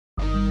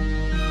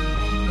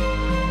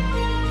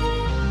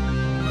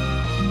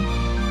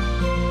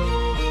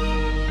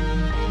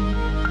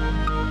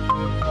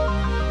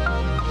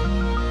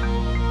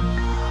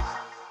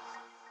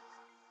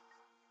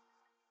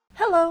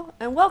Hello,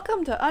 and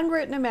welcome to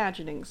Unwritten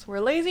Imaginings,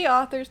 where lazy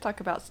authors talk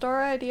about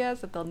story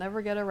ideas that they'll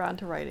never get around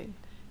to writing.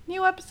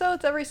 New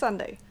episodes every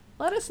Sunday.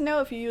 Let us know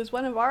if you use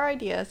one of our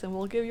ideas, and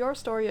we'll give your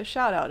story a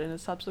shout out in a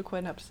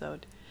subsequent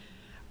episode.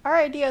 Our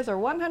ideas are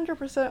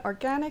 100%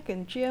 organic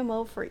and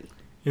GMO free.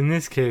 In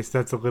this case,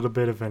 that's a little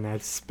bit of an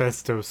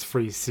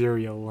asbestos-free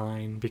cereal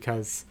line,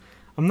 because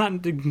I'm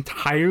not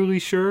entirely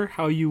sure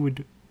how you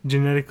would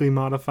genetically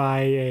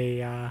modify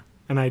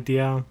an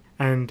idea,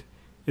 and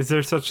is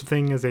there such a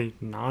thing as a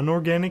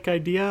non-organic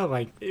idea?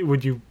 Like,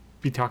 would you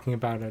be talking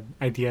about an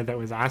idea that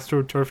was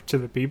astroturfed to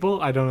the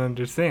people? I don't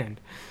understand.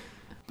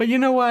 But you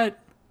know what?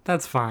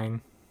 That's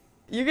fine.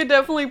 You could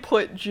definitely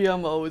put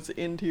GMOs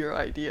into your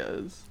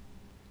ideas.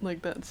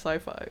 Like, that's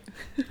sci-fi.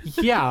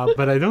 Yeah,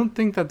 but I don't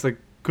think that's a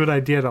good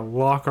idea to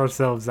lock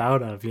ourselves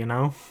out of, you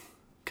know?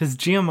 Because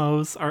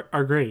GMOs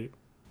are great.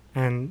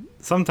 And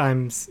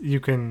sometimes you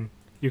can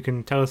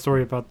tell a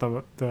story about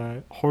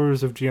the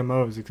horrors of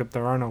GMOs, except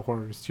there are no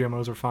horrors.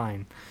 GMOs are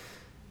fine.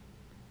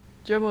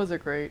 GMOs are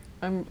great.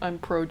 I'm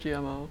pro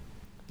GMO.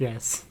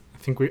 Yes,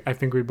 I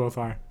think we both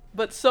are.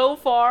 But so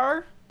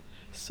far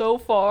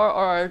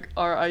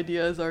our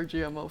ideas are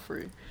GMO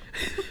free.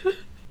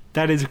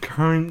 That is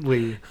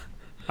currently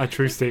a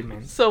true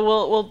statement. So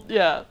we'll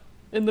yeah.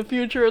 In the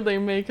future they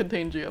may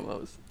contain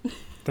GMOs.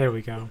 There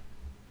we go.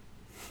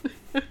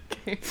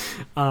 Okay.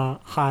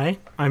 Hi,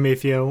 I'm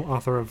Atheo,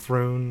 author of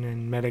Rune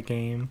and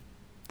Metagame.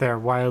 They're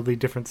wildly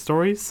different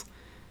stories.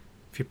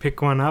 If you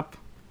pick one up,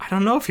 I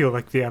don't know if you'll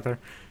like the other.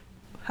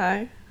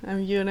 Hi,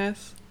 I'm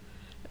Eunice.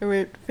 I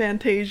wrote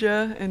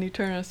Fantasia and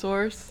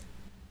Eternosaurus.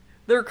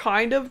 They're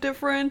kind of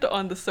different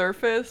on the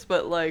surface,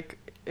 but like,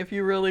 if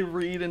you really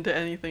read into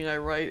anything I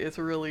write, it's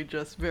really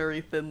just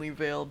very thinly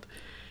veiled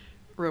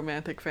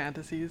romantic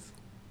fantasies.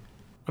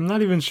 I'm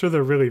not even sure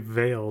they're really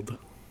veiled.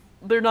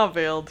 They're not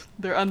veiled.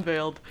 They're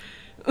unveiled.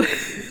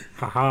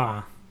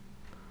 Haha.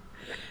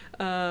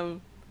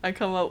 I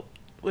come up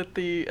with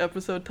the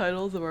episode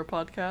titles of our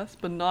podcast,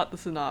 but not the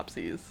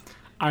synopses.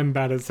 I'm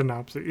bad at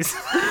synopses.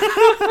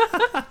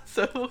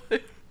 So,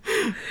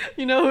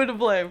 you know who to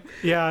blame.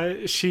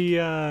 Yeah, she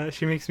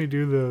makes me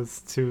do those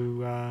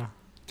to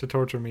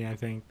torture me, I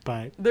think,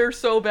 but... They're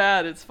so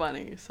bad, it's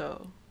funny,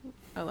 so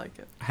I like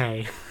it.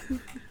 Hey,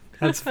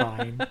 that's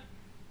fine.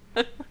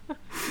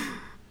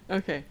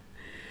 Okay.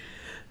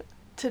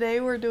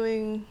 Today we're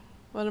doing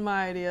one of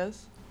my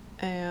ideas,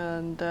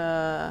 and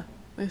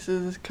this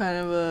is kind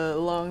of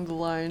along the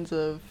lines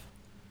of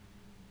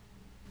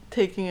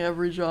taking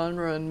every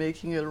genre and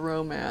making it a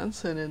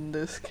romance, and in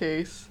this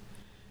case,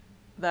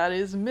 that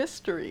is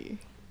mystery.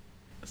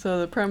 So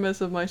the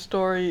premise of my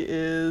story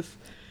is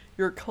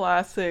your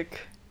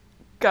classic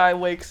guy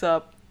wakes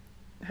up,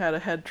 had a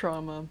head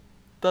trauma,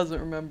 doesn't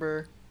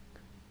remember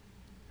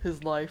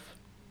his life,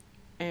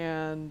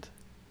 and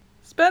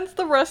spends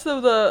the rest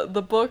of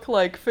the book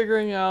like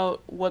figuring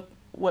out what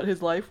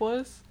his life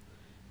was.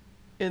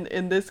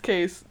 In this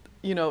case,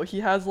 you know,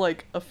 he has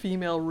like a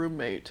female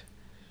roommate,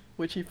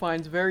 which he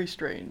finds very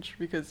strange,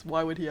 because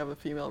why would he have a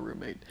female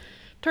roommate?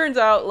 Turns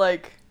out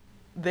like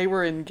they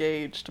were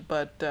engaged,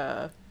 but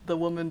the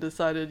woman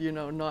decided, you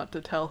know, not to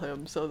tell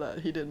him so that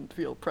he didn't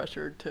feel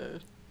pressured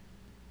to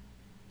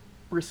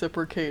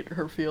reciprocate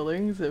her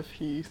feelings if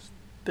he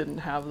didn't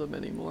have them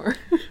anymore.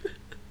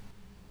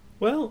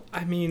 Well,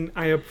 I mean,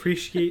 I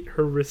appreciate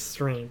her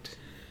restraint.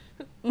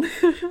 You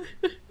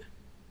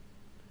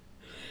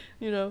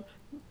know,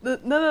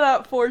 none of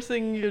that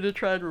forcing you to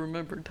try to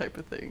remember type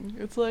of thing.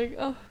 It's like,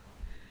 oh,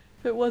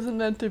 if it wasn't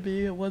meant to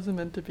be, it wasn't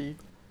meant to be.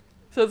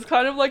 So it's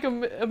kind of like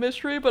a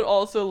mystery, but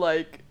also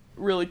like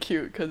really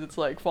cute, because it's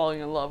like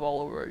falling in love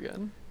all over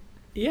again.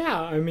 Yeah,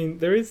 I mean,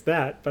 there is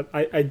that, but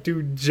I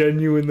do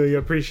genuinely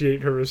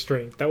appreciate her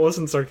restraint. That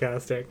wasn't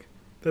sarcastic.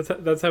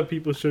 That's how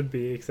people should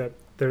be, except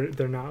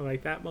they're not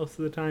like that most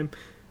of the time.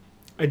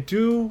 I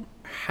do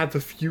have a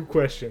few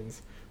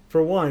questions.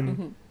 For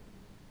one,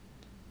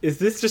 Is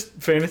this just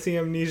fantasy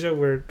amnesia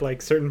where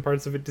like certain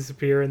parts of it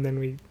disappear and then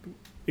we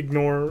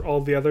ignore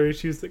all the other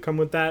issues that come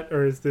with that,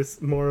 or is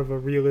this more of a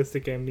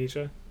realistic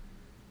amnesia?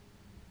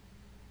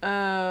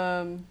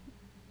 I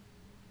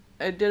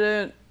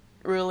didn't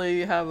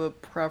really have a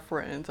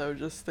preference. I was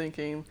just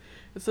thinking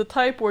it's the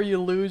type where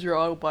you lose your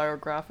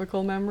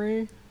autobiographical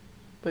memory,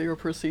 but your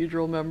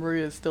procedural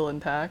memory is still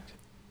intact.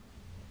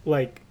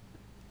 Like,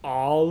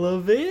 all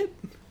of it?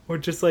 Or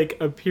just like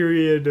a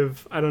period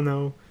of, I don't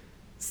know,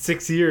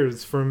 6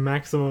 years from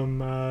maximum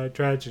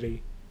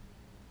tragedy?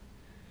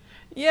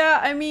 Yeah,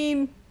 I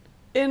mean,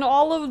 in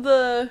all of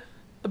the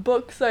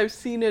books I've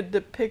seen it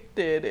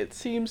depicted, it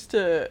seems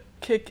to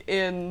kick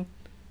in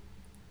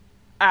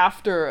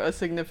after a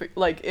significant,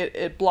 like,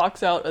 it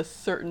blocks out a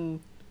certain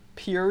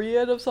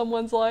period of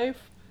someone's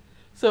life.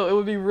 So it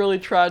would be really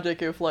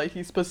tragic if, like,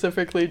 he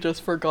specifically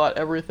just forgot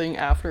everything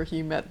after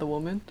he met the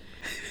woman.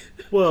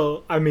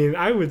 Well, I mean,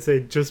 I would say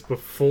just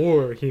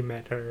before he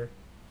met her.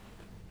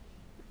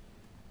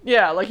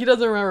 Yeah, like, he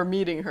doesn't remember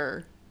meeting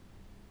her.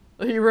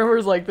 He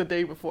remembers, like, the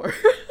day before.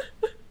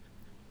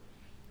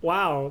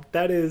 Wow,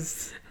 that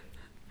is...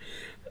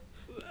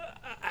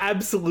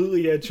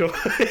 absolutely a choice.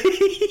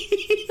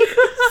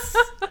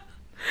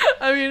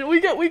 I mean, we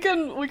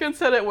can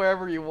set it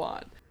wherever you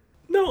want.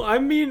 No, I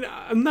mean,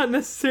 I'm not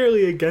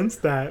necessarily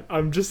against that.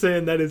 I'm just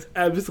saying that is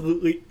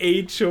absolutely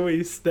a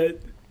choice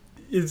that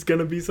is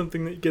gonna be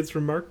something that gets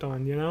remarked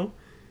on, you know?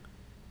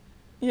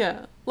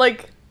 Yeah,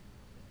 like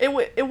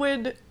it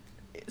would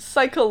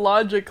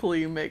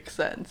psychologically make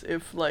sense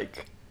if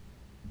like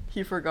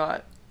he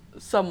forgot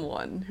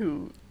someone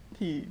who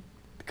he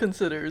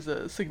considers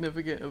a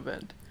significant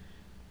event,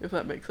 if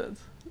that makes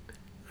sense.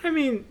 I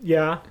mean,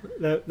 yeah,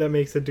 that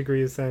makes a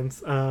degree of sense.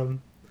 The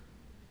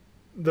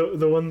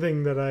one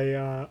thing that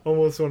I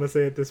almost want to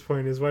say at this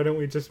point is, why don't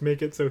we just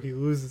make it so he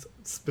loses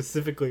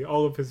specifically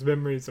all of his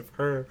memories of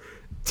her?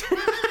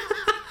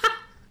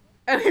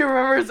 And he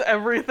remembers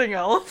everything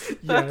else?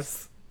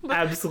 Yes.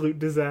 Absolute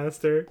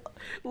disaster.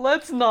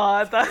 Let's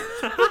not.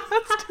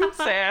 That's too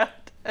sad.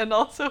 And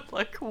also,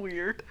 like,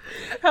 weird.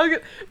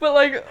 But,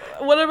 like,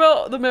 what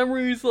about the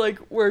memories, like,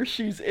 where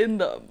she's in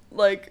them?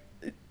 Like,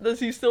 does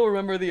he still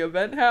remember the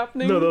event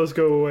happening? No, those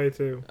go away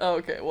too. Oh,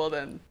 okay, well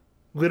then.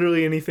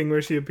 Literally anything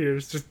where she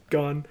appears, just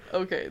gone.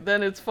 Okay,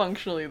 then it's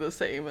functionally the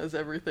same as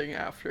everything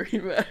after he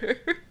met her.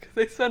 Because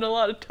they spent a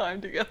lot of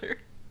time together.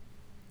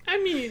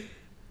 I mean,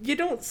 you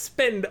don't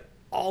spend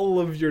all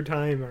of your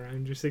time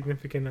around your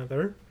significant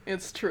other.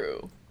 It's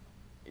true.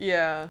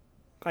 Yeah.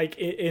 Like,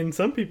 in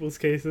some people's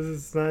cases,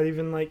 it's not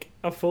even, like,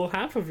 a full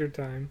half of your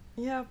time.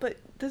 Yeah, but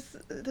this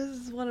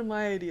is one of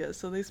my ideas,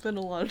 so they spend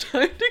a lot of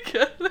time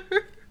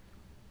together.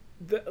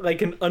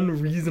 Like, an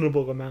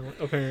unreasonable amount,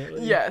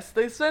 apparently. Yes,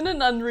 they spend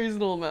an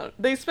unreasonable amount.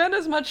 They spend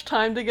as much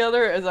time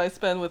together as I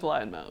spend with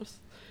Lion Mouse.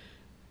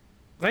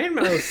 Lion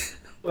Mouse,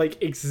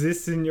 like,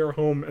 exists in your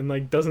home and,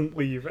 like, doesn't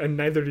leave, and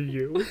neither do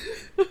you.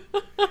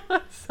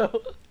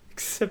 So...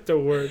 Except at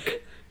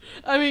work.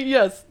 I mean,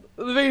 yes,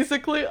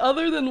 basically,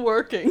 other than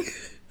working,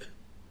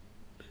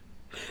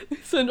 they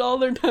spend all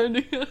their time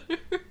together.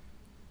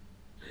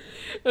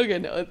 Okay,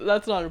 no,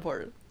 that's not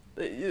important.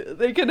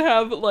 They can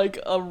have, like,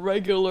 a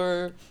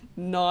regular,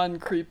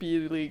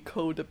 non-creepily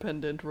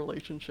codependent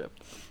relationship.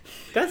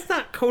 That's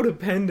not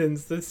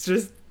codependence, that's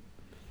just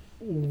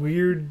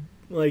weird,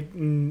 like,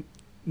 new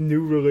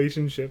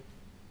relationship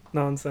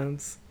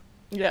nonsense.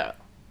 Yeah.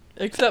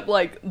 Except,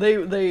 like,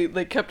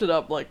 they kept it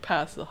up, like,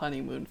 past the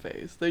honeymoon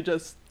phase. They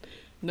just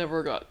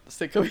never got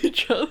sick of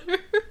each other.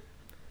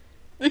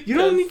 You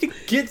don't need to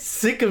get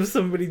sick of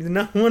somebody to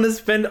not want to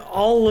spend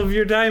all of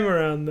your time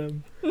around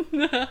them.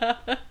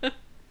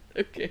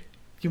 Okay.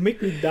 You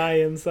make me die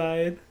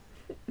inside.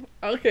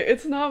 Okay,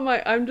 it's not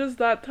I'm just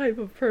that type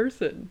of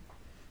person.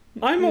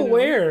 I'm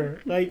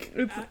aware. Like,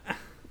 It's,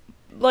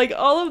 like,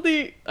 all of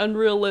the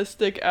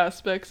unrealistic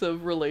aspects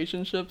of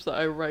relationships that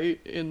I write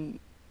in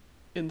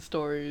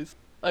stories,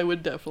 I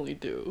would definitely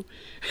do.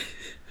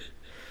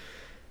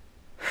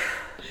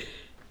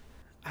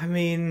 I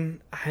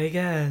mean, I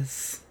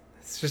guess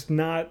it's just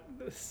not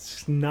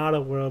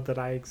a world that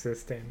I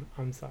exist in.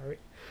 I'm sorry.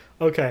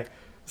 Okay,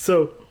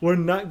 so we're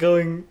not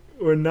going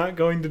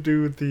to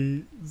do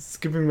the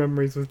skipping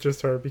memories with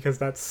just her because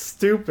that's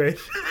stupid.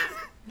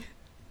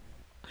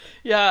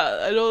 Yeah,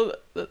 I don't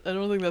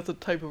think that's a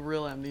type of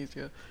real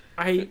amnesia.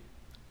 I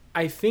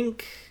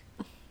think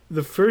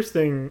the first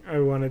thing I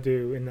want to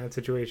do in that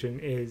situation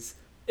is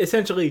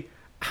essentially,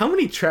 how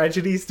many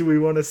tragedies do we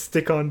want to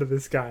stick onto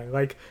this guy?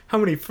 Like, how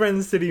many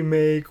friends did he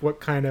make?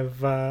 What kind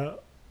of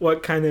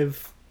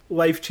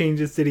life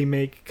changes did he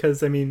make?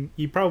 Because, I mean,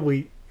 he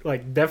probably,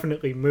 like,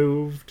 definitely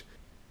moved.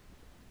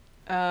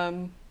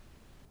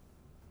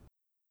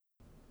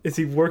 Is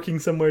he working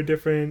somewhere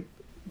different?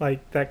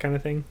 Like, that kind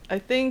of thing? I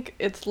think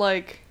it's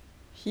like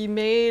he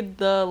made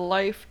the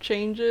life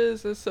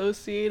changes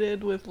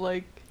associated with,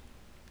 like,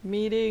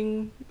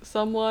 meeting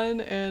someone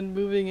and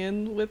moving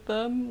in with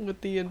them with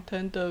the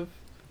intent of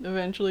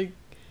eventually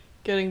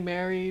getting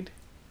married.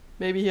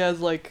 Maybe he has,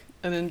 like,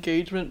 an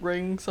engagement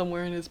ring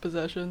somewhere in his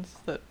possessions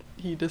that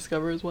he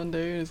discovers one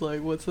day and is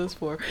like, what's this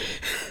for?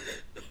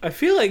 I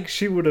feel like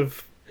she would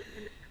have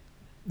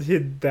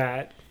hid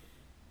that.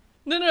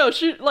 No,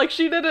 she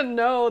didn't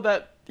know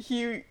that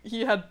he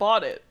had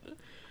bought it.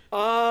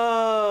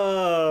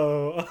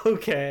 Oh,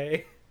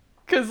 okay.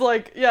 'Cause,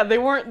 like, yeah,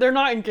 they're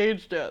not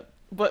engaged yet,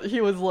 but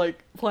he was,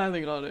 like,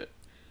 planning on it.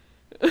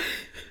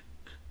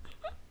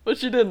 But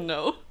she didn't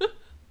know.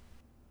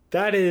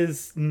 That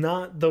is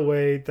not the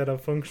way that a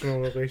functional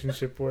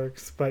relationship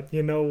works, but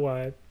you know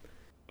what?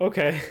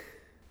 Okay.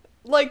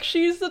 Like,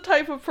 she's the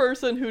type of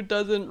person who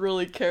doesn't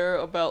really care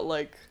about,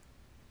 like,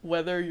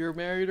 whether you're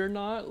married or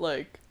not,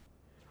 like...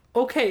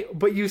 Okay,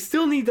 but you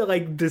still need to,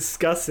 like,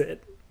 discuss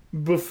it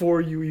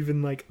before you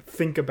even, like,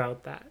 think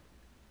about that.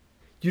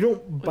 You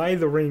don't buy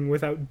the ring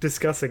without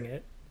discussing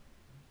it.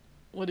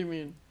 What do you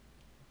mean?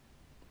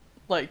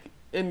 Like,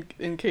 in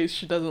case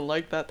she doesn't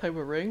like that type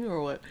of ring,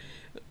 or what?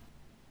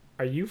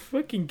 Are you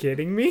fucking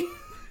kidding me?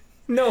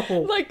 No.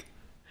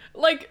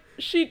 Like,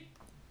 she...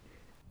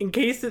 In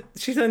case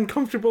she's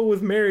uncomfortable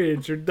with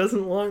marriage or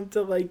doesn't want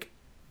to, like,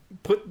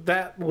 put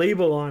that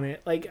label on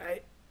it.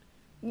 Like,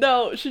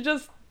 No, she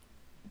just...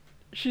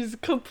 she's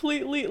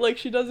completely like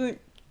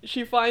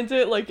she finds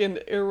it like an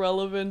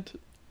irrelevant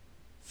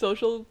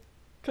social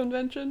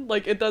convention.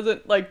 Like it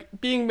doesn't like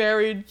being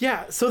married.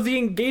 Yeah, so the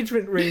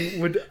engagement ring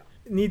would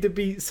need to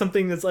be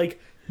something that's like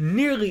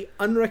nearly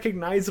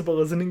unrecognizable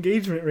as an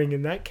engagement ring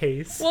in that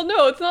case. Well,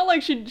 no, it's not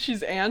like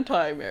she's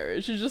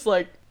anti-marriage. She's just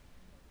like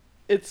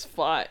it's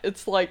fine.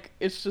 It's like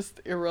it's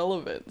just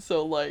irrelevant.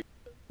 So like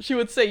she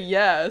would say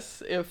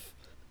yes if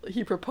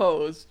he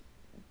proposed,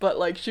 but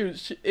like she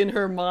in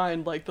her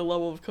mind like the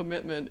level of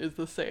commitment is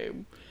the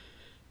same.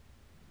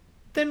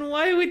 Then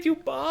why would you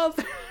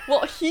bother?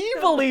 Well, he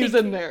believes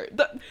in marriage.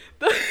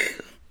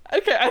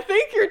 Okay, I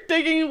think you're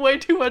digging way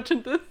too much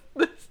into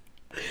this.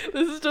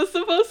 This is just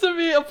supposed to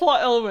be a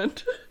plot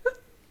element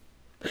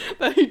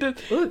that he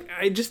did. Look,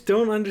 I just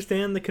don't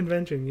understand the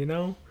convention, you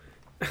know?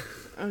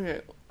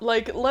 Okay,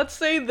 like let's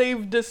say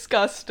they've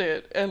discussed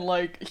it and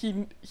like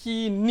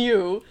he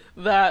knew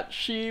that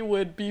she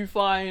would be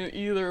fine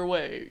either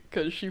way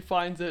because she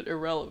finds it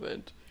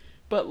irrelevant,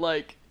 but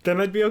like then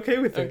I'd be okay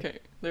with it. Okay,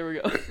 there we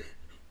go.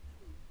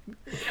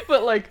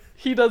 But like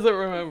he doesn't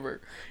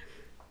remember.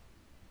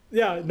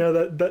 Yeah, no,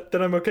 that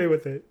then I'm okay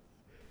with it.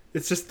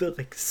 It's just that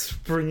like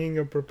springing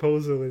a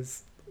proposal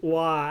is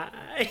why.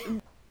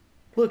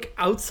 Look,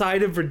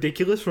 outside of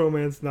ridiculous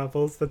romance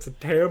novels, that's a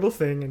terrible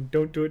thing, and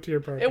don't do it to your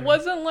partner. It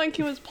wasn't like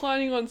he was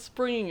planning on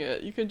springing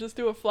it. You can just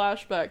do a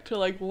flashback to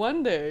like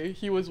one day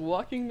he was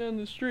walking down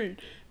the street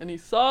and he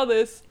saw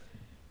this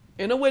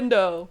in a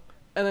window,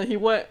 and then he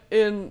went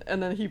in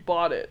and then he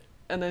bought it,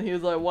 and then he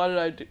was like, "Why did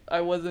I do?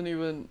 I wasn't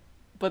even."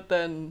 But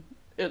then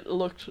it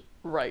looked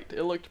right.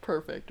 It looked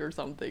perfect or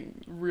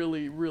something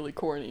really, really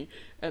corny,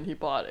 and he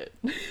bought it.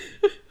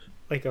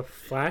 Like a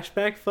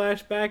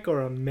flashback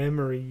or a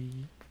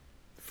memory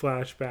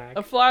flashback?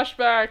 A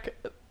flashback.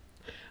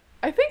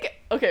 I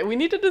think, okay, we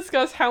need to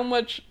discuss how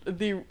much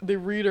the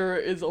reader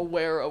is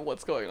aware of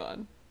what's going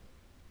on.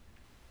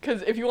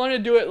 Because if you want to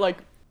do it like...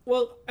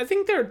 Well, I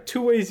think there are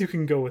two ways you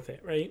can go with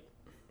it, right?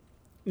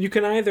 You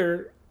can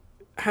either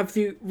have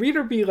the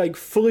reader be like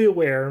fully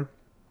aware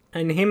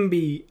and him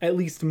be at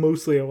least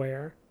mostly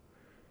aware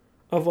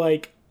of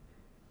like,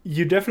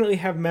 you definitely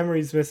have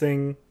memories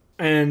missing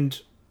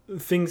and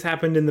things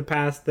happened in the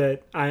past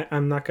that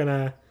I'm not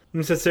gonna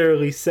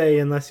necessarily say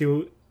unless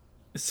you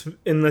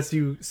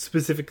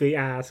specifically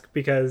ask,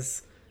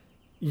 because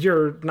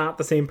you're not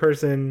the same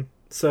person,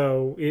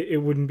 so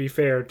it wouldn't be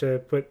fair to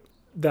put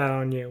that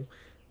on you.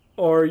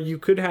 Or you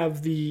could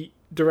have the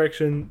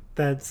direction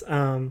that's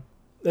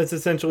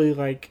essentially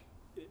like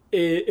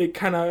it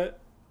kind of,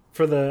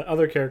 for the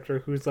other character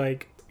who's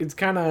like, it's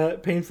kind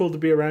of painful to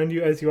be around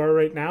you as you are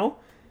right now,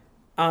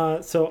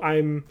 so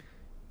I'm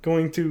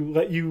going to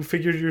let you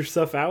figure your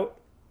stuff out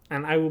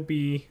and I will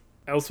be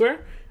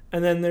elsewhere.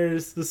 And then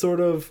there's the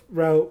sort of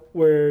route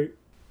where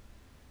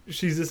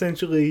she's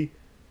essentially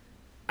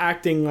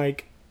acting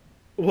like,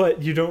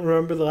 what, you don't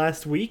remember the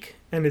last week?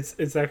 And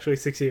it's actually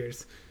 6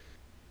 years.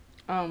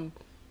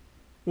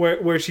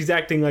 Where she's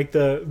acting like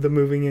the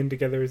moving in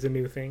together is a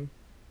new thing.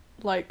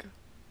 Like,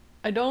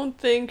 I don't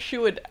think she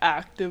would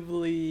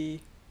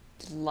actively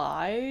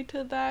lie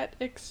to that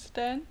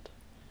extent.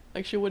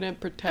 Like, she wouldn't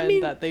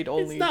pretend that they'd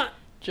only it's not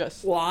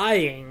just...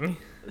 lying.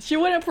 She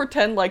wouldn't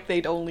pretend like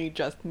they'd only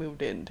just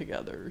moved in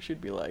together. She'd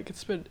be like,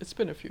 it's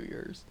been a few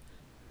years.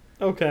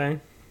 Okay.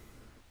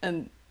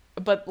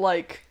 But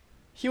like,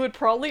 he would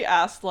probably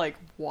ask like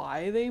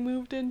why they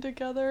moved in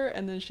together,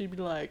 and then she'd be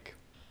like,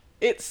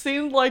 it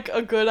seemed like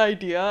a good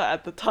idea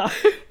at the time.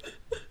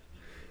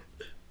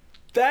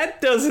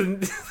 That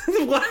doesn't...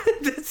 What?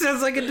 That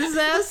sounds like a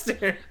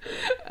disaster.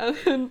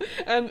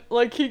 And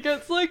like he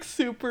gets like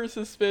super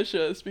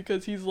suspicious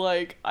because he's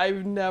like,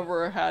 I've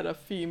never had a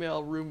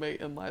female roommate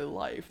in my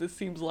life. This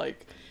seems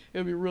like it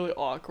would be really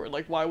awkward.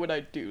 Like, why would I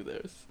do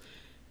this?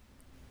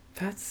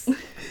 That's...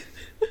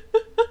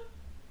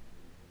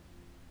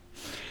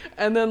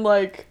 And then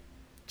like...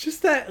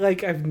 Just that,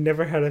 like, I've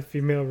never had a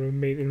female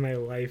roommate in my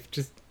life,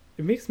 just...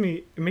 It makes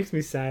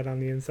me sad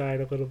on the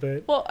inside a little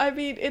bit. Well, I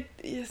mean,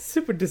 it's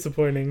super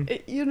disappointing.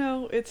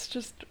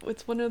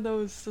 It's one of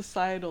those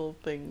societal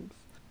things.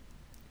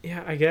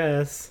 Yeah, I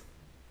guess.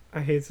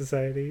 I hate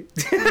society.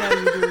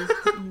 Yeah,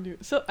 you do.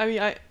 So, I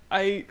mean,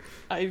 I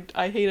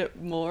hate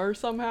it more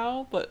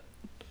somehow, but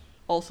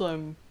also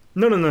I'm...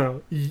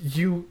 No.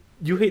 You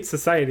hate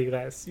society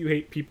less. You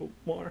hate people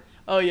more.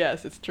 Oh,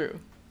 yes, it's true.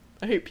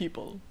 I hate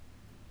people.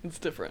 It's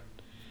different.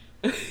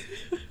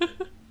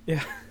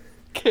 Yeah.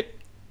 Okay.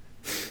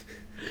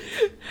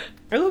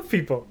 I love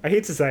people. I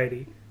hate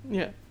society.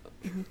 Yeah.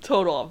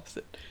 Total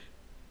opposite.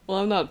 Well,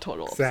 I'm not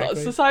total opposite.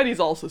 Exactly.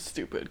 Society's also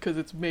stupid because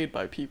it's made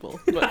by people.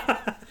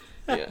 But,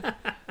 yeah.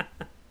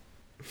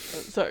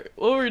 Sorry,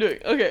 what were we doing?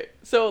 Okay,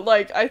 so,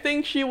 like, I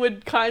think she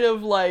would kind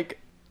of, like,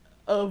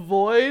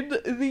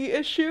 avoid the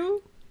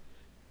issue.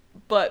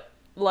 But,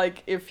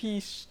 like, if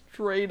he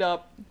straight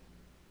up...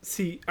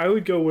 See, I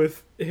would go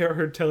with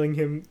her telling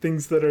him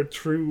things that are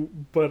true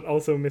but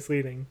also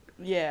misleading.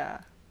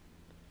 Yeah.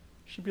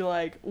 She'd be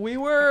like,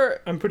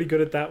 I'm pretty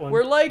good at that one.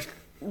 We're like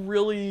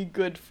really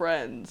good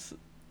friends.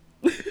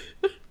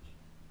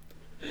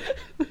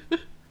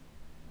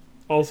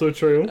 Also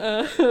true.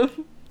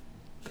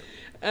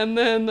 And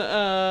then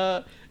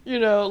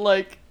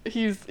like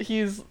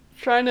he's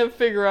trying to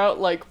figure out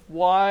like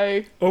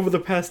why. Over the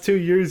past 2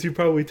 years, you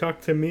probably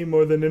talked to me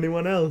more than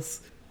anyone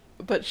else.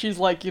 But she's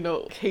like,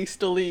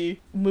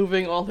 hastily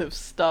moving all his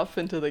stuff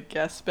into the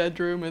guest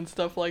bedroom and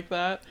stuff like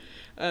that.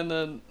 And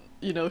then,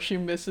 she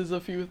misses a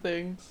few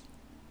things.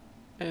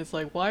 And it's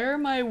like, why are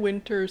my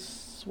winter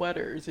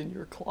sweaters in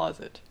your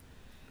closet?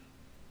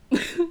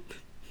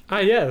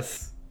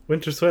 Yes.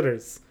 Winter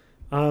sweaters.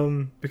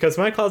 Because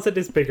my closet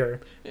is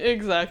bigger.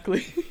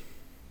 Exactly.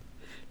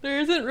 There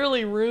isn't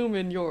really room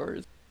in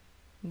yours.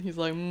 And he's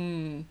like,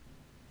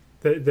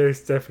 There's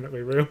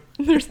definitely room.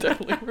 There's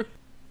definitely room.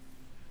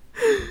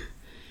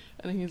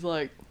 And he's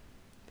like,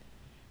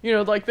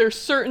 like there's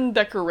certain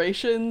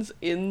decorations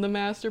in the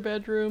master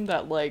bedroom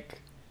that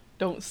like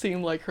don't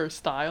seem like her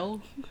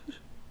style.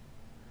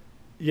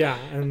 Yeah,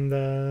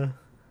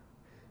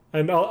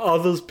 and all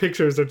those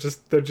pictures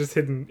they're just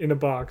hidden in a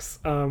box.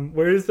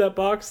 Where is that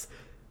box?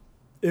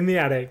 In the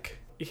attic,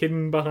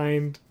 hidden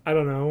behind, I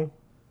don't know.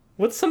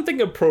 What's something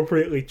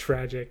appropriately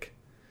tragic?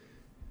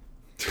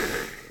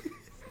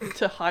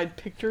 To hide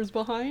pictures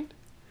behind?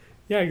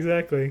 Yeah,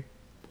 exactly.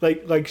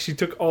 Like she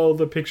took all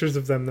the pictures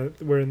of them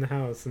that were in the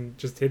house and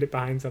just hid it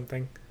behind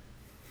something.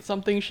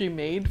 Something she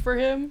made for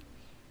him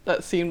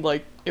that seemed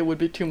like it would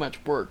be too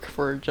much work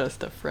for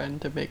just a friend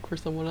to make for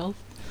someone else.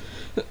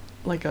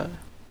 Like I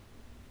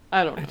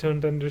don't know. I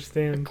don't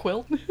understand. A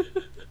quilt?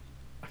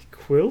 A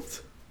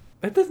quilt?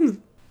 That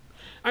doesn't...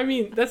 I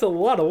mean, that's a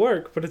lot of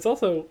work, but it's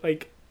also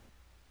like...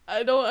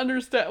 I don't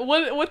understand.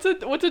 What's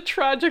a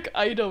tragic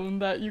item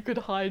that you could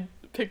hide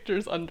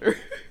pictures under?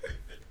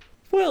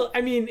 Well,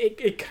 I mean,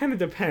 it kind of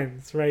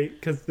depends, right?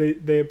 Because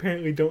they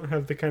apparently don't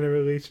have the kind of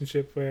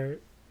relationship where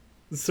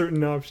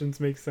certain options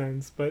make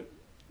sense, but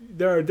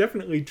there are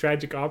definitely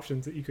tragic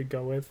options that you could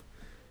go with.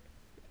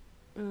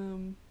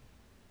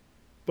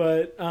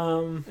 But,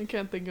 I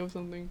can't think of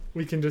something.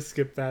 we can just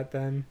skip that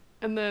then.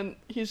 And then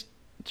he's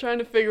trying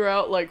to figure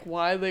out, like,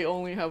 why they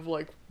only have,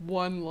 like,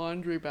 one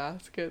laundry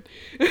basket.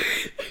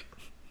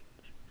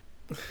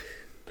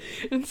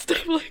 And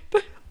stuff like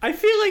that. I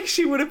feel like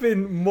she would have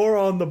been more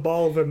on the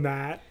ball than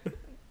that.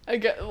 I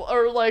get,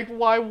 or, like,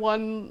 why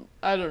one,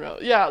 I don't know.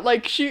 Yeah,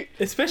 like, she...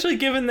 Especially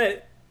given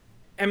that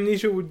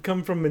amnesia would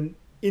come from an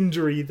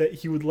injury that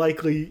he would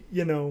likely,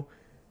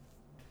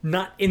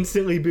 not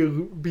instantly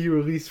be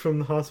released from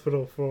the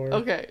hospital for.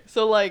 Okay,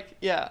 so, like,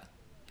 yeah.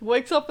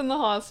 Wakes up in the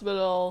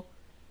hospital,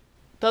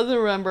 doesn't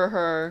remember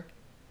her,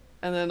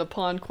 and then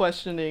upon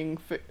questioning,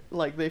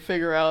 they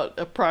figure out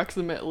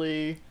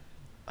approximately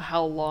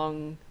how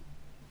long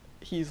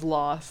he's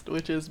lost,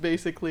 which is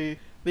basically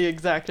the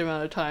exact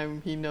amount of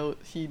time he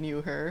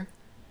knew her.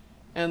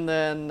 And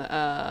then,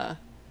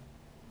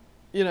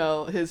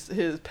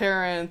 his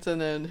parents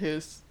and then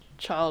his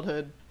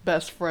childhood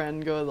best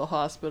friend go to the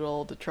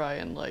hospital to try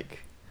and, like,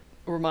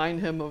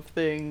 remind him of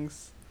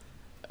things,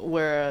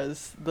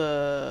 whereas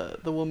the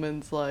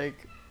woman's,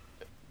 like,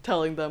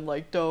 telling them,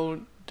 like,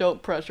 don't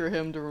pressure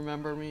him to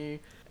remember me.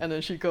 And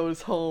then she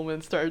goes home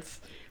and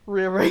starts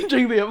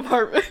rearranging the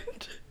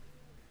apartment.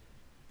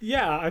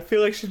 Yeah, I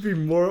feel like she'd be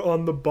more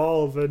on the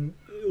ball than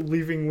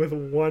leaving with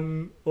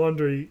one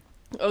laundry.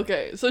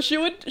 Okay, so she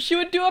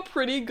would do a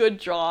pretty good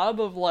job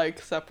of, like,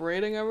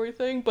 separating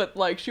everything, but,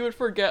 like, she would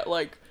forget,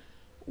 like,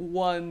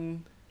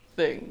 one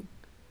thing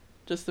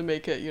just to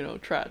make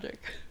it, tragic.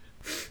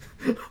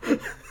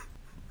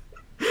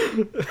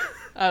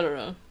 I don't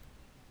know.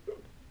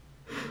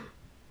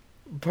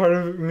 Part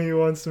of me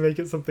wants to make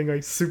it something,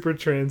 like, super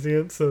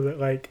transient so that,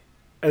 like,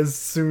 as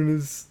soon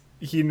as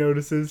he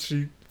notices,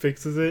 she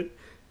fixes it.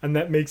 And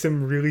that makes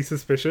him really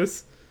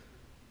suspicious.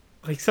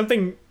 Like,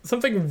 something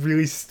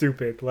really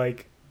stupid.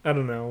 Like, I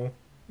don't know.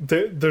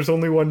 There's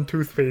only one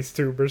toothpaste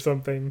tube or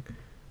something.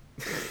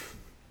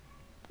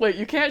 Wait,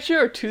 you can't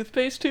share a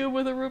toothpaste tube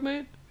with a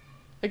roommate?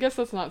 I guess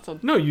that's not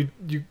something... No, you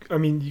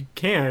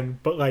can,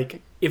 but,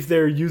 like, if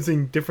they're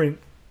using different...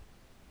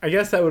 I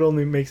guess that would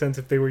only make sense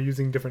if they were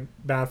using different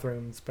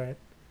bathrooms, but...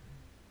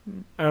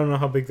 I don't know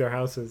how big their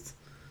house is.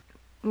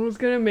 I was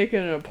gonna make it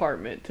an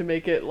apartment to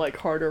make it, like,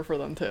 harder for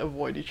them to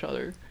avoid each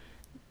other.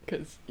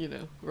 Because,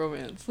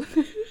 romance.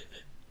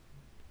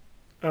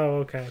 Oh,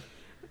 okay.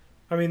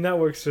 I mean, that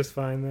works just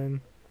fine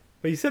then.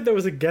 But you said there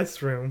was a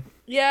guest room.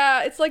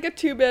 Yeah, it's like a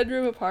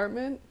 2-bedroom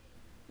apartment.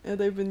 And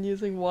they've been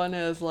using one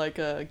as, like,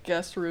 a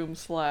guest room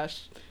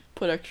 /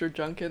 put extra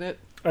junk in it.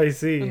 I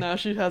see. And now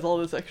she has all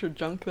this extra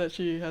junk that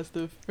she has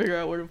to figure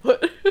out where to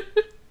put.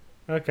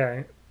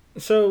 Okay.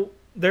 So...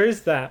 there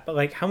is that, but,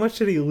 like, how much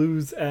did he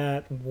lose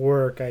at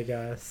work, I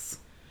guess?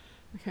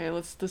 Okay,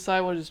 let's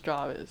decide what his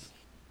job is.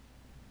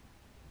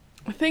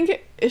 I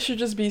think it should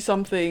just be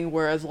something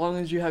where as long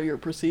as you have your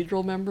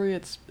procedural memory,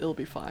 it'll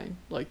be fine.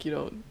 Like, you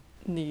don't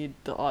need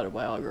the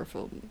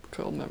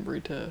autobiographical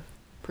memory to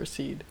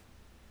proceed.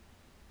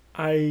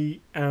 I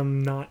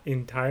am not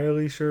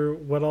entirely sure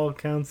what all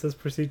counts as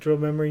procedural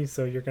memory,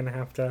 so you're gonna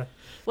have to...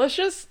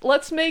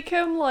 Let's make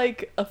him,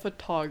 like, a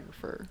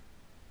photographer.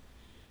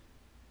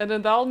 And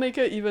then that'll make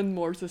it even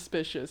more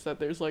suspicious that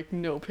there's like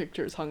no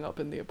pictures hung up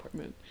in the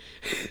apartment.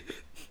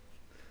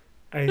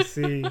 I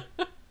see.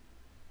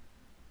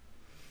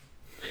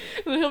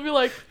 And he'll be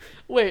like,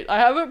 wait, I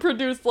haven't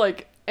produced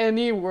like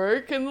any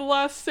work in the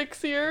last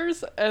 6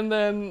 years, and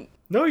then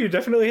No, you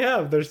definitely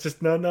have. There's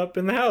just none up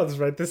in the house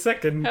right this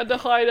second. had to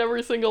hide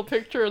every single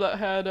picture that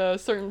had a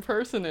certain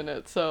person in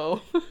it,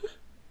 so.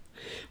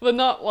 But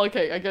not,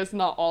 okay, I guess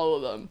not all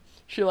of them.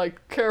 She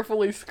like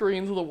carefully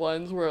screens the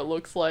ones where it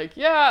looks like,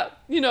 yeah,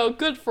 you know,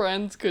 good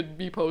friends could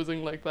be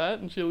posing like that,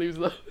 and she leaves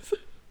those.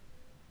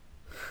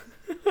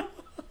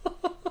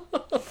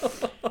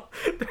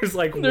 There's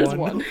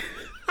one.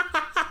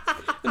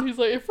 And he's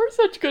like, if we're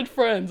such good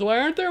friends, why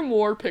aren't there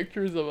more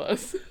pictures of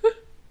us?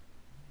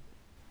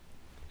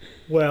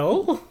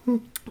 Well,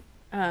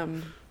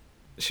 Um,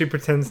 she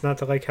pretends not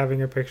to like having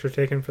her picture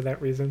taken for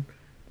that reason.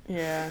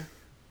 yeah.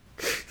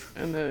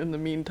 And then in the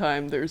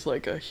meantime, there's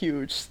like a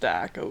huge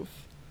stack of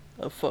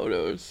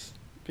photos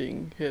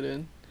being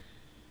hidden.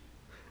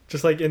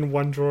 Just like in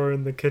one drawer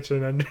in the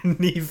kitchen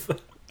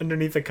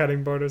underneath a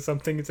cutting board or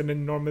something, it's an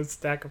enormous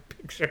stack of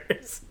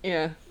pictures.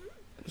 Yeah.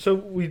 So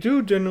we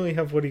do generally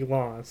have what he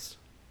lost.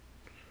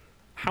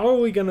 How are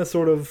we gonna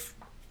sort of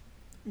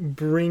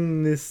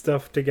bring this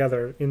stuff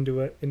together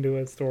into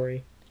a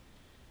story?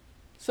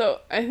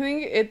 So I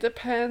think it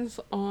depends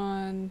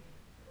on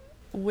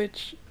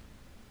which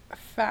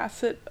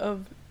facet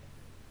of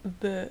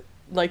the,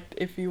 like,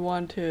 if you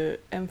want to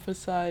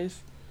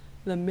emphasize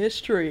the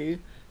mystery,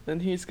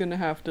 then he's gonna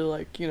have to,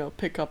 like, you know,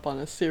 pick up on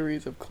a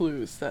series of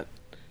clues that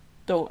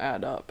don't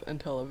add up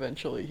until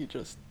eventually he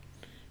just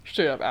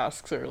straight up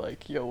asks her,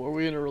 like, yo, were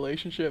we in a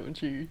relationship? And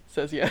she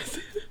says yes.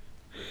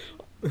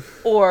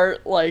 Or,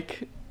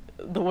 like,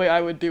 the way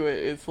I would do it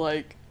is,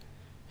 like,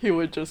 he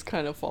would just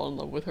kind of fall in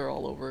love with her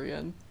all over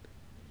again.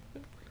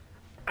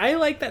 I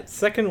like that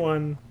second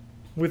one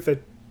with a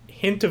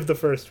hint of the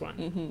first one.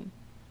 Mm-hmm.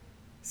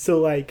 So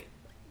like,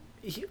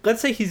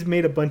 let's say he's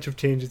made a bunch of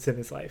changes in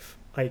his life,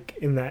 like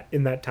in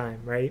that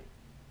time, right?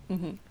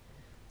 Mm-hmm.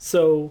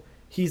 So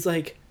he's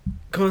like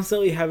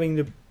constantly having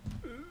to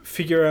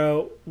figure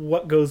out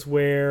what goes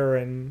where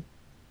and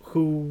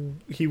who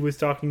he was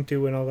talking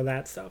to and all of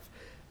that stuff.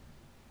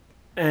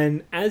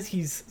 And as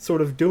he's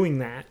sort of doing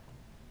that,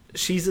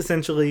 she's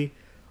essentially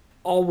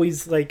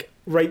always like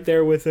right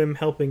there with him,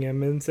 helping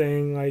him and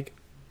saying like,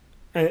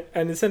 and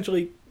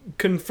essentially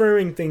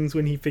confirming things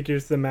when he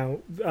figures them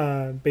out,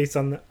 based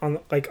on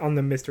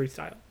the mystery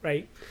style,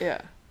 right?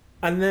 Yeah.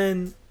 And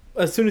then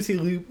as soon as he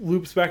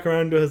loops back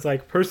around to his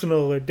like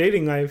personal or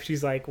dating life,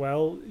 she's like,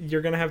 well,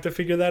 you're gonna have to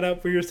figure that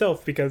out for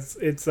yourself because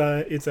it's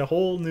a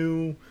whole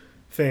new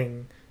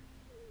thing,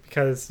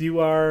 because you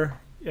are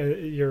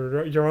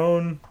your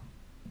own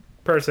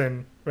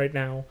person right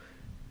now.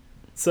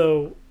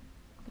 So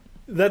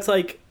that's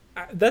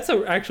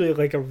actually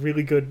like a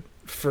really good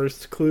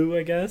first clue,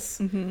 I guess.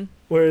 Mm-hmm.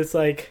 Where it's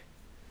like,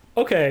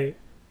 okay,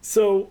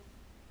 so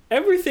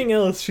everything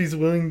else she's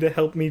willing to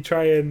help me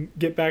try and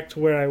get back to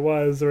where I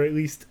was, or at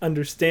least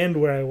understand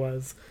where I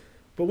was.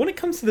 But when it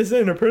comes to this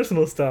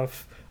interpersonal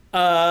stuff,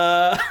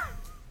 Yeah,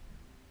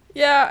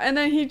 and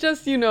then he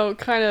just, you know,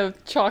 kind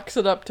of chalks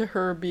it up to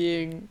her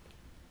being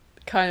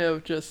kind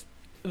of just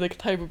the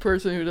type of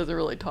person who doesn't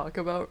really talk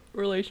about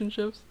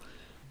relationships.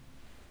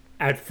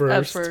 At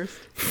first.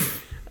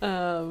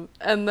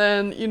 And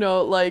then, you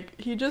know, like,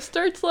 he just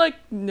starts, like,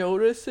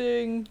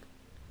 noticing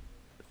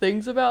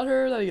things about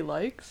her that he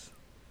likes.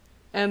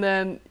 And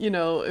then, you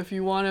know, if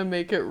you want to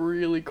make it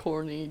really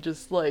corny,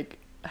 just, like,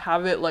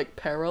 have it, like,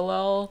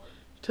 parallel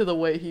to the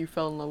way he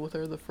fell in love with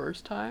her the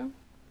first time.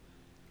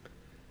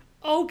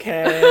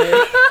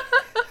 Okay.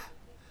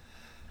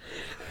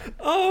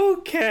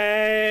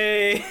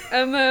 Okay.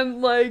 And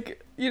then,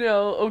 like, you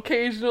know,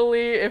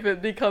 occasionally, if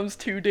it becomes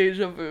too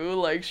deja vu,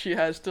 like, she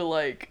has to,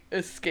 like,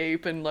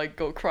 escape and, like,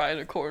 go cry in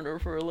a corner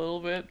for a little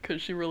bit,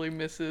 because she really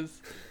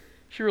misses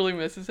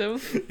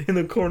him. In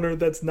a corner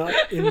that's not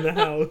in the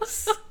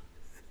house.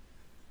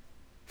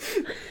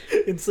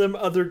 In some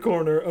other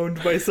corner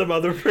owned by some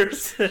other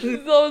person.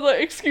 She's always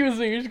like, excuse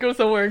me, you should go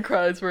somewhere and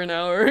cries for an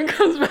hour and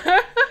comes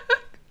back.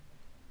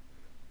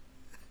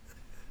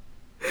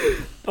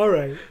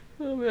 Alright.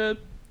 Oh, man.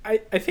 I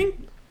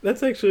think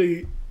that's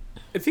actually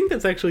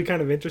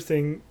kind of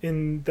interesting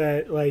in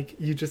that, like,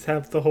 you just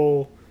have the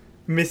whole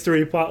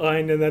mystery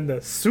plotline and then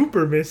the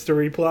super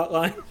mystery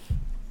plotline.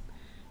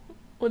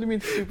 What do you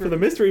mean super? For the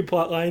mystery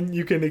plotline,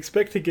 you can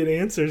expect to get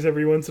answers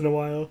every once in a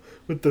while.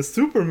 With the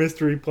super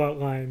mystery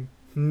plotline,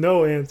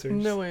 no answers.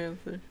 No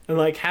answer. And,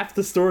 like, half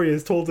the story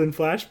is told in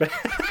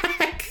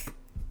flashback.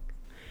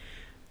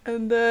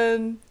 And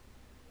then,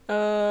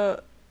 I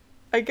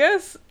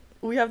guess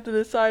we have to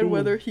decide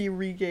whether he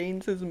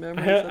regains his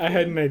memories. I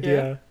had an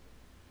idea. Yeah?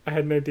 I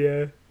had an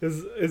idea.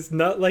 It's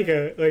not like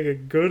a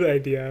good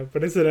idea,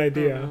 but it's an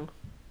idea.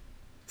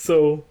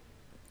 So,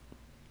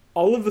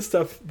 all of the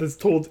stuff that's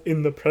told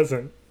in the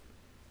present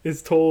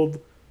is told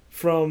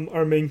from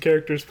our main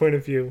character's point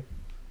of view.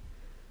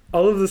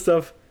 All of the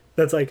stuff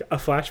that's like a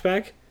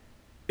flashback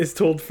is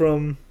told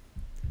from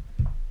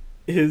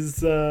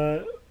his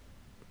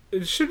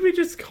Should we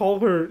just call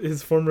her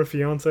his former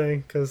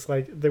fiance? Because,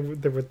 like, they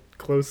were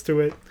close to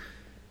it.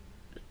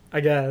 I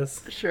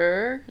guess.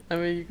 Sure. I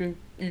mean,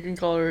 you can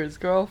call her his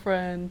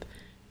girlfriend,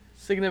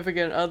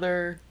 significant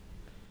other.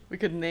 We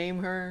could name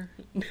her.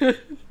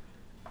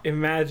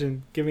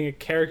 Imagine giving a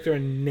character a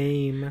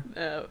name.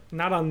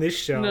 Not on this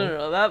show.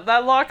 No.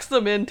 That locks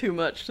them in too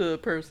much to the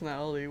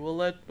personality. We'll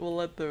let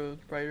the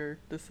writer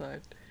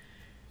decide.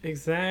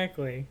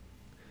 Exactly.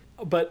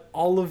 But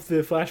all of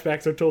the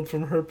flashbacks are told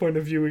from her point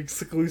of view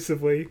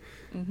exclusively.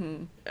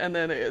 Mm-hmm. And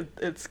then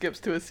it skips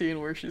to a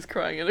scene where she's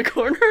crying in a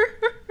corner.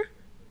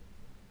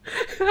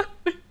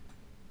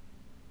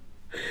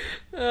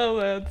 Oh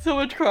man, so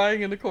much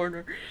crying in a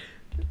corner.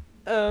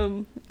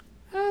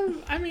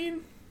 I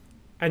mean,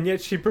 and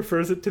yet she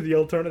prefers it to the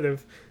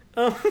alternative.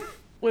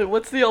 Wait,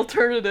 what's the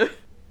alternative?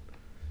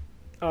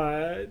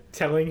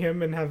 Telling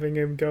him and having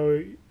him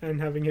go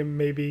and having him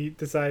maybe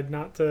decide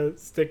not to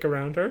stick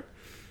around her.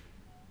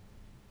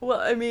 Well,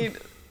 I mean,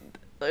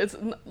 it's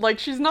like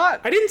she's not.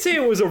 I didn't say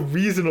it was a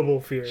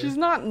reasonable fear. She's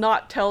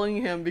not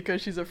telling him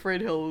because she's afraid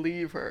he'll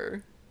leave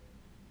her.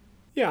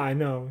 Yeah, I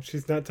know.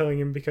 She's not telling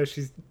him because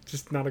she's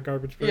just not a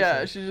garbage person.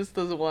 Yeah, she just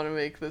doesn't want to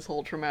make this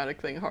whole traumatic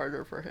thing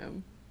harder for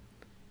him.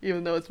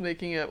 Even though it's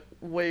making it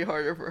way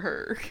harder for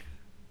her.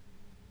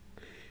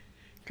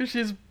 Because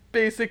she's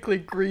basically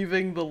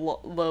grieving the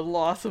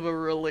loss of a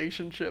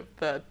relationship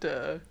that...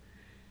 the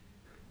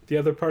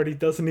other party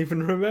doesn't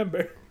even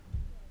remember.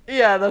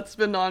 Yeah, that's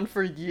been on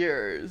for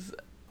years.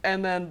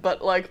 And then,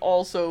 but like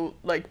also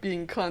like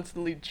being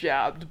constantly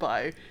jabbed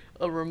by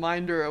a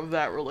reminder of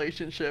that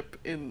relationship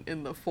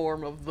in the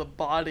form of the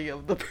body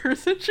of the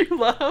person she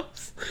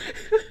loves.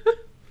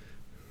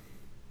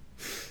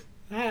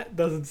 That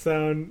doesn't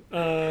sound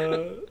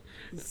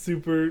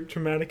super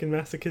traumatic and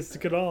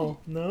masochistic at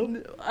all.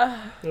 No?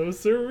 No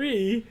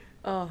siree.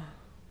 Oh.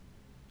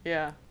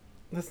 Yeah.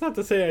 That's not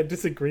to say I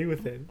disagree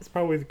with it. It's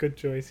probably the good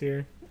choice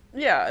here.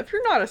 Yeah, if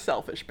you're not a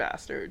selfish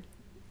bastard,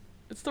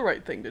 it's the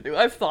right thing to do.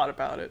 I've thought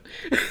about it.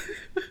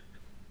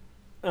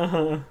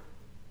 Uh-huh.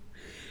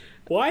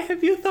 Why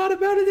have you thought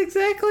about it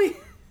exactly?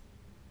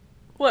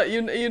 What,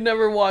 you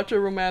never watch a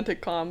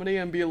romantic comedy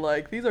and be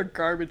like, these are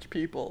garbage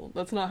people.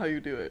 That's not how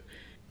you do it.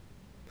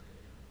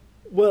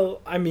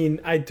 Well, I mean,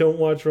 I don't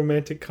watch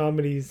romantic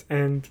comedies,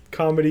 and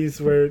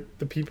comedies where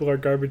the people are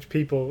garbage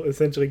people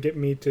essentially get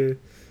me to,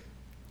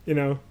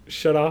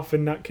 shut off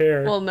and not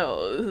care. Well,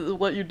 no.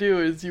 What you do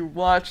is you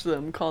watch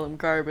them, call them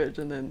garbage,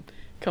 and then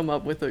come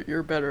up with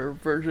your better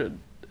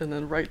version, and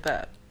then write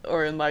that.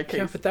 Or in my case...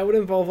 Yeah, but that would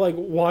involve, like,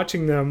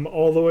 watching them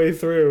all the way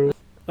through.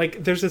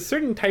 Like, there's a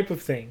certain type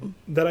of thing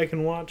that I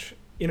can watch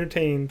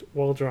entertained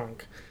while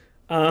drunk.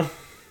 But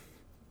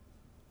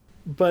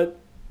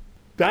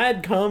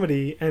bad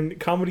comedy and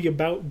comedy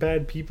about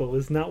bad people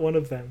is not one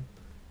of them.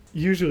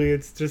 Usually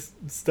it's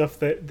just stuff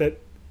that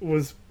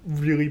was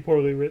really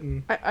poorly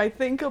written. I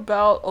think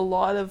about a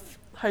lot of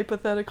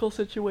hypothetical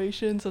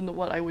situations and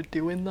what I would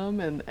do in them,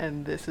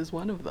 and this is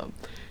one of them.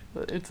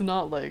 But it's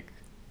not, like...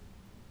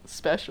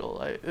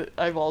 special.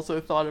 I've also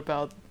thought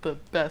about the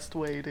best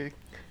way to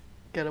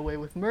get away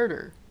with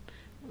murder.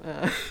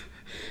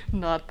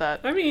 Not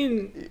that... I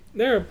mean,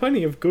 there are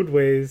plenty of good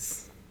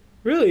ways.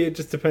 Really, it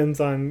just depends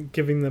on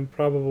giving them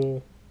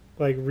probable,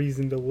 like,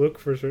 reason to look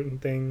for certain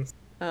things.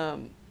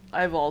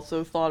 I've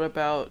also thought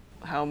about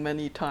how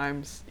many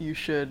times you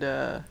should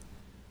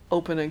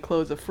open and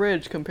close a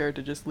fridge compared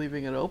to just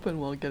leaving it open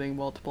while getting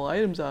multiple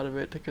items out of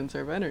it to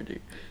conserve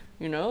energy.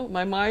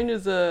 My mind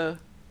is a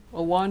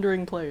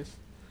wandering place.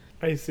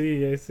 I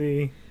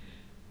see.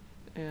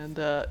 And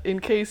in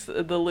case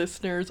the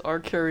listeners are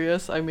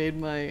curious, I made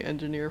my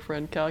engineer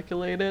friend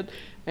calculate it,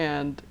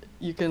 and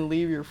you can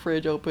leave your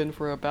fridge open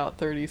for about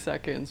 30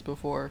 seconds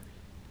before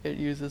it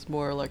uses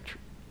more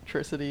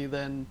electricity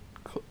than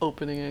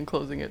opening and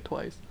closing it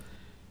twice.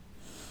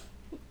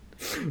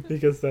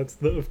 Because that's,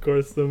 of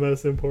course, the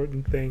most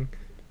important thing.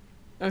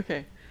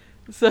 Okay,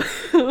 so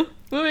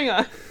moving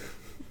on.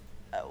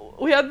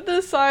 We have to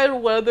decide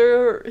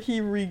whether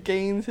he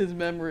regains his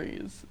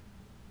memories.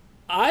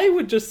 I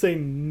would just say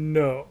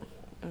no.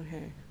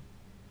 Okay.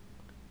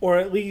 Or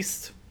at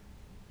least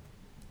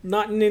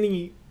not in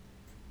any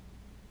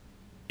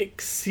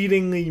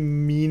exceedingly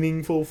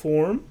meaningful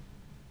form.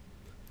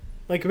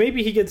 Like,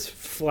 maybe he gets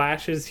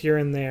flashes here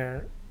and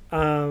there,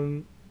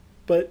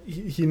 but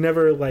he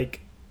never,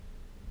 like,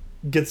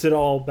 gets it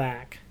all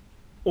back.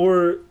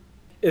 Or,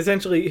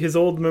 essentially, his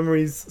old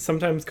memories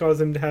sometimes cause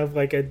him to have,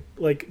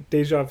 like,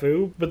 deja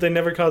vu, but they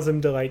never cause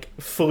him to, like,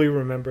 fully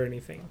remember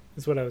anything,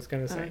 is what I was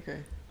gonna say.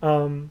 Okay.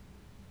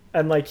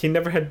 And, like, he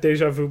never had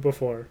deja vu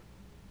before.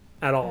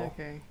 At all.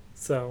 Okay.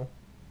 So.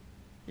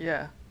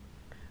 Yeah.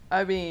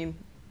 I mean,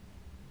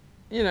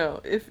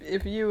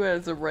 if you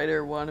as a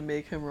writer want to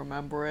make him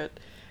remember it,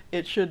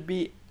 it should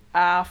be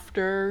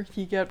after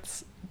he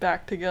gets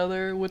back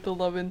together with the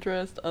love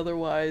interest.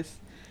 Otherwise,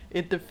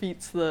 it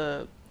defeats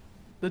the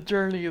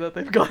journey that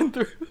they've gone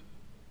through.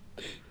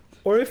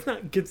 Or if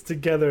not gets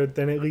together,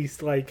 then at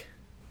least, like,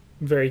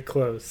 very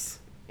close.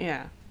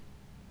 Yeah.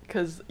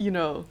 because, you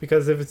know...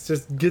 Because if it's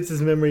just gets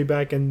his memory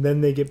back and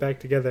then they get back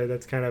together,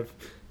 that's kind of...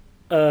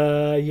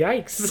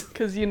 yikes.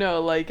 Because, you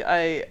know, like,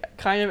 I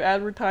kind of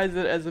advertise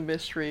it as a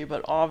mystery,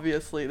 but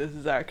obviously this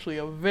is actually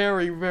a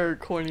very, very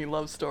corny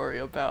love story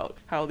about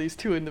how these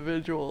two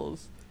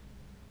individuals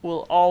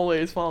will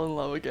always fall in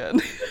love again.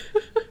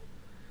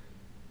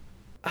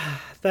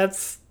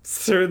 That's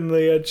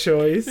certainly a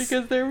choice.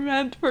 Because they're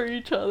meant for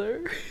each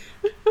other.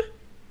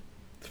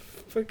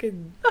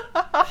 Fucking...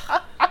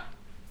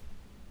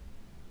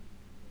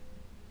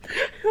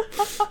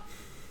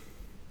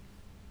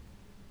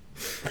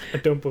 I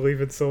don't believe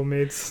it's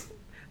soulmates.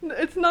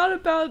 It's not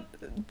about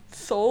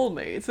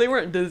soulmates. They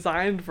weren't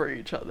designed for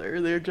each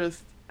other. They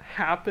just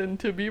happen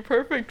to be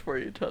perfect for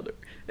each other.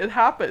 It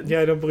happens.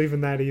 Yeah, I don't believe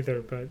in that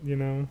either, but, you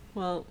know,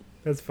 Well,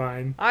 that's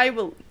fine.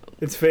 Well,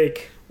 It's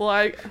fake.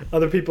 I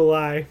Other people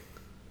lie.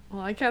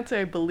 well, I can't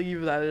say I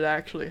believe that it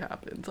actually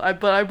happens.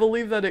 But I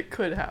believe that it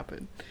could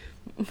happen.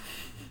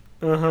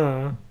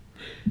 Uh-huh.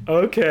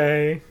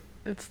 Okay.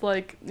 It's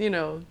like, you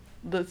know,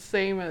 the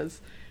same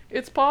as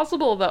it's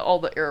possible that all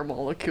the air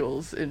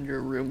molecules in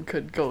your room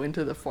could go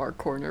into the far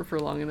corner for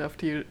long enough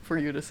for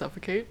you to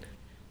suffocate.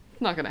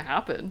 It's not gonna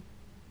happen,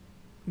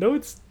 No,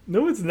 it's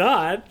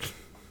not.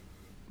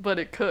 but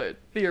it could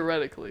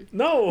theoretically.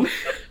 No.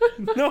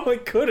 No,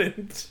 it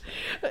couldn't.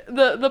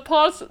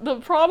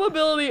 The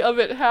probability of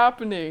it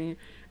happening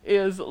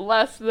is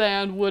less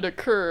than would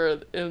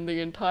occur in the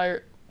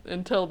entire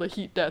until the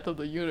heat death of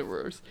the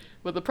universe,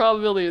 but the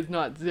probability is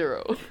not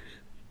zero.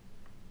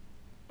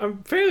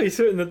 I'm fairly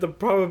certain that the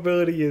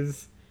probability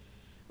is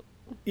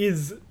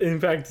in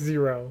fact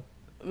 0.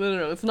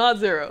 No, it's not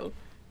zero.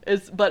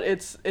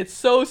 It's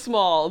so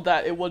small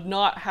that it would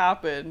not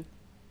happen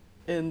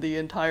in the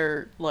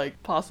entire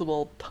like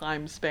possible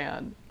time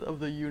span of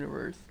the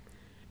universe.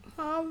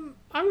 I'm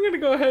gonna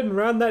go ahead and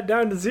round that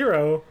down to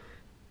 0.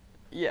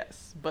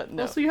 Yes, but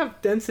no. Also, you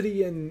have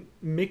density and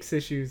mix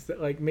issues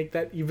that like make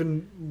that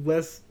even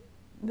less.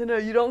 No,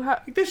 you don't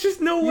have. There's just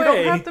no way. You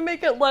don't have to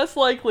make it less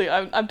likely.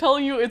 I'm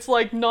telling you, it's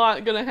like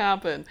not gonna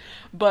happen.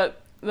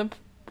 But the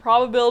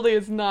probability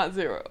is not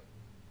 0.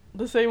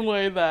 The same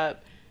way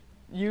that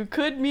you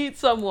could meet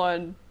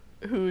someone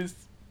who's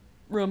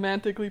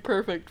romantically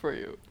perfect for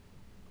you,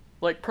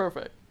 like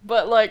perfect,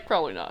 but like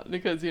probably not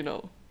because you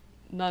know,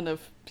 none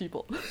of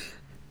people.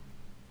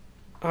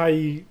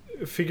 I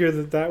figure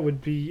that would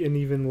be an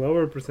even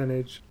lower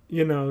percentage.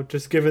 You know,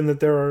 just given that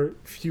there are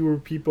fewer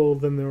people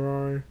than there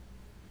are.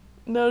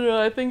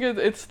 No, I think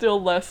it's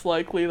still less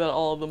likely that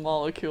all of the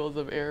molecules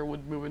of air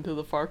would move into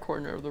the far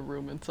corner of the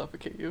room and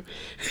suffocate you.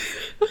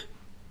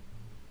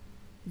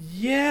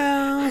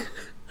 Yeah,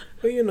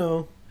 but you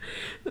know,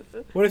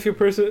 what if your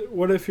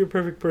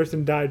perfect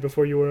person died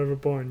before you were ever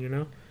born? You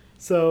know,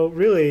 so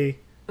really,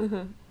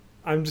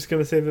 I'm just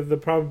gonna say that the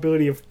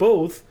probability of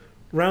both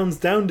rounds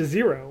down to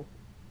 0,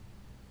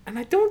 and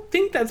I don't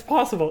think that's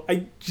possible.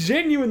 I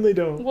genuinely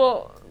don't.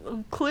 Well,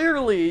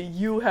 clearly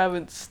you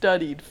haven't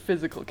studied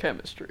physical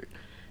chemistry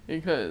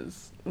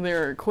because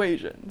there are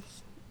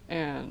equations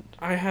and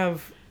I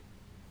have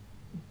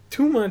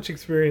too much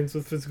experience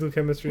with physical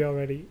chemistry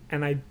already,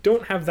 and I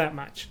don't have that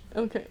much.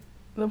 okay.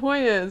 The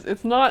point is,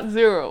 it's not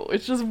 0.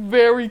 It's just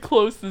very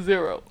close to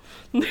 0.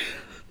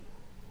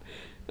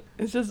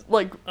 It's just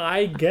like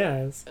I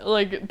guess.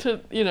 like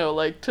to you know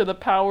like to the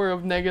power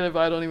of negative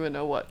I don't even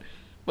know what,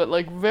 but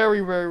like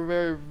very very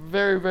very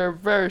very very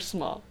very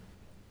small.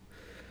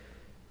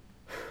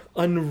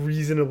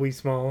 Unreasonably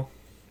small.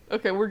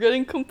 Okay, we're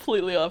getting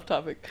completely off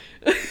topic.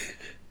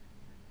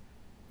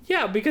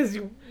 Yeah, because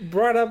you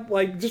brought up,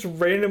 like, just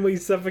randomly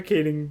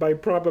suffocating by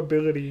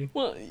probability.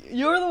 Well,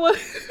 you're the one.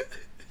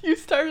 You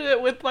started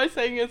it with by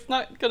saying it's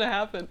not gonna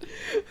happen.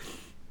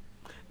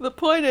 The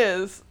point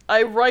is,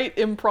 I write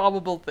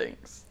improbable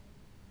things.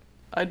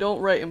 I don't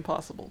write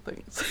impossible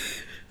things.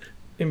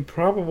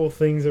 Improbable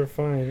things are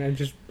fine. I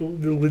just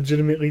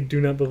legitimately do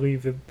not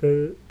believe that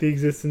the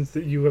existence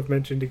that you have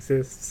mentioned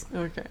exists.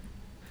 Okay.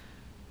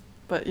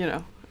 But, you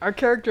know, our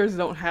characters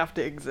don't have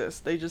to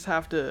exist. They just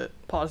have to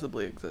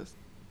possibly exist.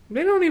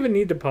 They don't even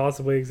need to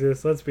possibly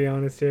exist, let's be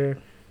honest here.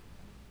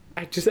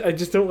 I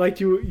just don't like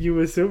you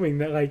assuming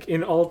that, like,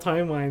 in all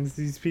timelines,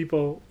 these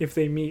people, if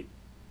they meet...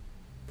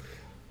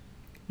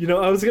 You know,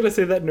 I was gonna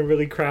say that in a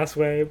really crass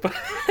way, but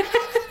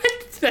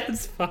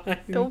that's fine.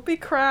 Don't be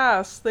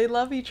crass. They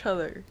love each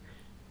other.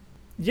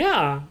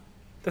 Yeah.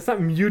 That's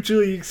not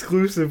mutually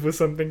exclusive with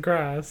something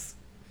crass.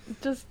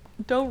 Just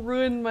don't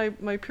ruin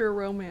my pure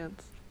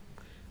romance.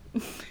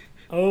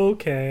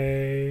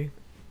 Okay.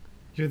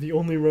 You're the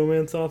only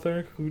romance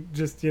author who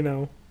just, you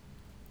know,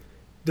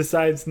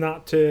 decides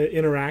not to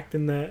interact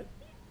in the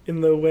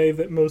way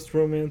that most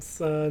romance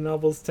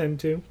novels tend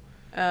to.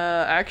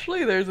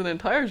 Actually, there's an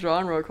entire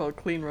genre called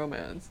clean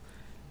romance.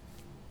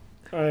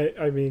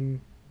 I mean,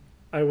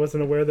 I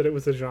wasn't aware that it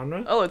was a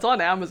genre. Oh, it's on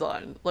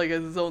Amazon. Like,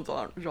 it's its own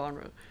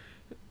genre.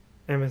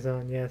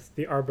 Amazon, yes.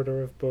 The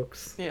arbiter of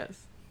books.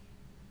 Yes.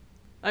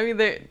 I mean,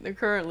 they're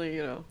currently,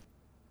 you know...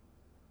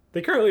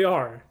 They currently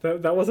are.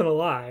 That wasn't a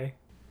lie.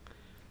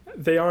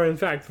 They are, in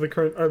fact, the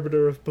current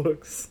arbiter of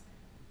books.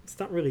 It's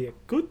not really a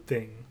good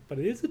thing, but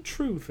it is a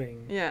true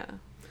thing. Yeah.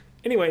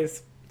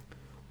 Anyways,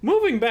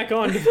 moving back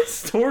on to the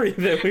story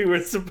that we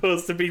were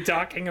supposed to be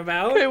talking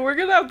about. Okay, we're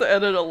gonna have to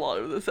edit a lot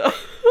of this out.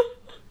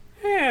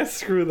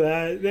 Screw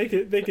that.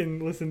 They can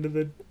listen to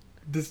the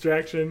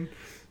distraction.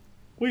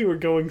 We were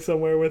going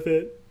somewhere with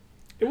it.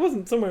 It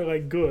wasn't somewhere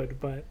like good,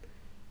 but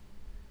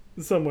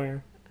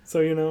somewhere. So,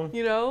 you know.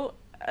 You know,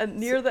 and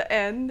near the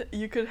end,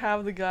 you could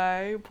have the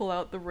guy pull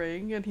out the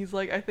ring, and he's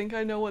like, "I think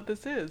I know what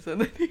this is,"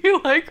 and then he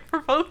like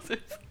proposes.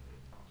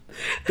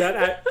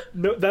 That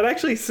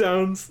actually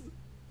sounds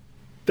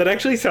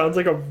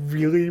like a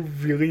really,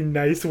 really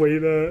nice way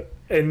to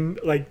end,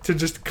 like, to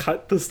just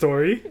cut the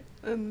story.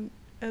 And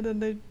then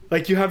they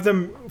like, you have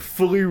them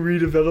fully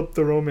redevelop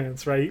the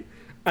romance, right?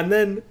 And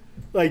then,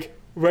 like,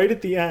 right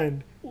at the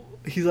end,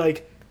 he's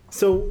like,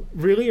 so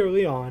really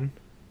early on,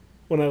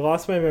 when I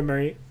lost my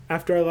memory,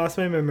 after I lost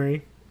my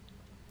memory,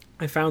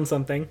 I found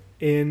something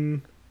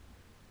in,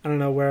 I don't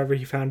know, wherever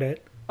he found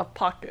it. a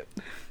pocket.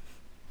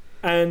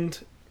 And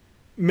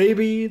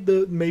maybe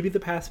the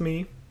past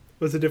me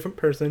was a different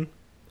person,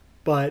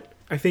 but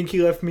I think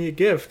he left me a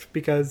gift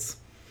because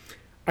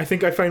I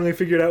think I finally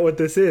figured out what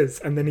this is.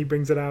 And then he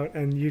brings it out,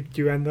 and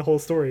you end the whole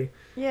story.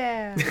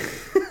 Yeah.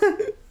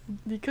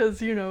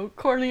 Because, you know,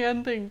 corny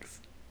endings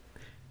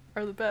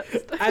are the best.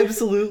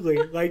 Absolutely.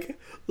 Like,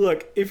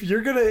 look, if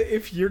you're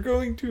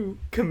going to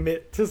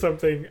commit to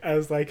something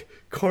as, like,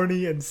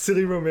 corny and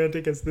silly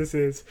romantic as this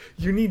is,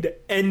 you need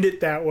to end it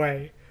that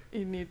way.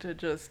 You need to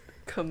just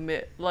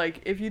commit.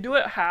 Like, if you do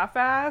it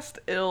half-assed,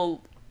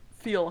 it'll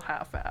feel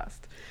half-assed.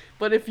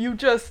 But if you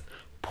just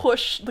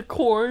push the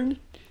corn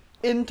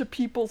into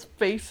people's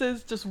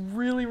faces just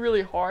really,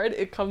 really hard,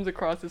 it comes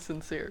across as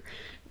sincere.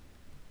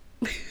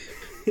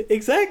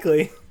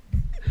 Exactly.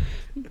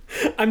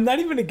 I'm not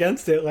even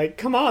against it. Like,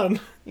 come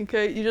on.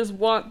 Okay, you just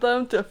want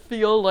them to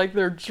feel like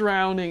they're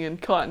drowning in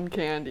cotton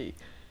candy.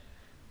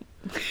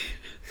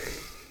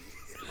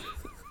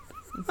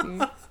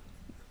 Mhm.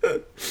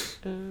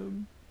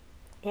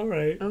 All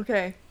right.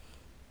 Okay.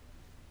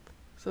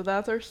 So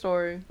that's our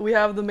story. We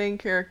have the main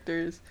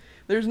characters.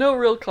 There's no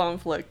real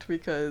conflict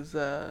because,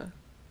 I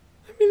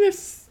mean,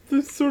 there's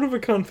sort of a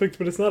conflict,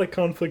 but it's not a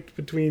conflict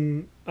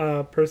between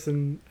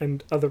person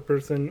and other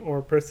person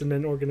or person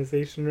and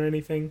organization or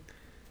anything.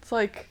 it's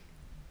like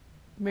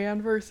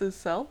man versus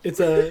self. It's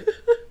a...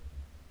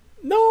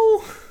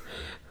 No!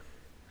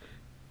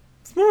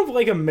 It's more of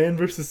like a man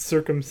versus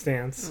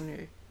circumstance.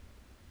 Okay.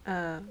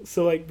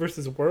 So, like,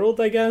 versus world,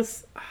 I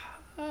guess?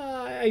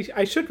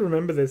 I should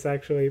remember this,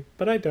 actually,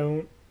 but I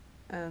don't.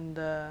 And,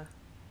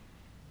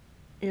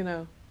 you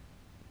know,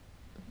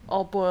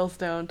 all boils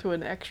down to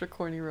an extra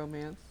corny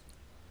romance.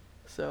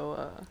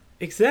 So,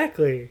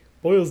 Exactly.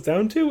 Boils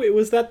down to, it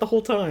was that the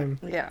whole time.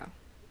 yeah.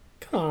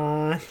 Come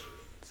on.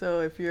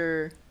 So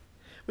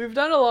we've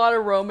done a lot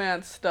of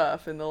romance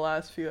stuff in the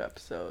last few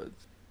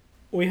episodes,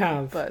 We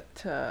have.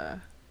 but,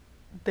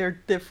 they're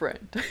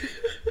different.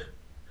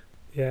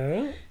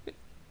 Yeah?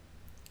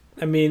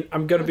 I mean,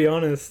 I'm gonna be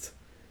honest.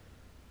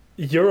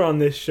 You're on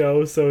this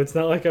show, so it's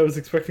not like I was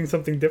expecting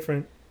something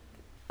different.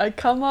 I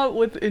come up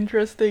with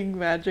interesting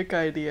magic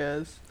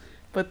ideas,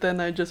 but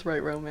then I just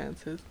write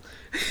romances.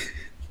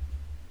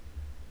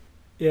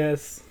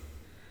 Yes.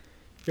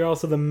 You're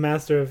also the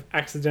master of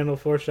accidental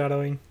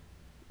foreshadowing.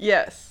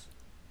 Yes.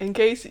 In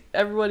case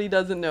everybody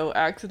doesn't know,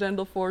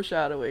 accidental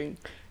foreshadowing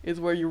is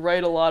where you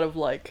write a lot of,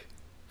 like,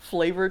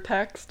 flavor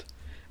text,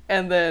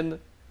 and then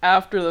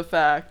after the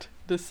fact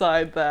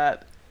decide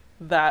that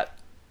that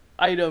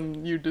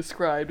item you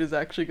described is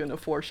actually going to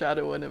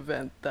foreshadow an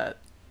event that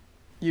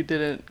you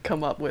didn't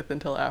come up with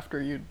until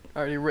after you'd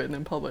already written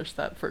and published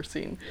that first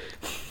scene.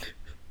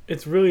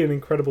 It's really an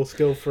incredible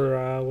skill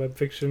for web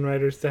fiction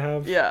writers to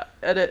have. Yeah,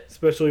 and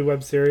Especially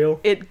web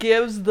serial. it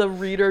gives the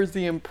readers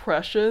the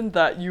impression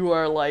that you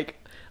are, like,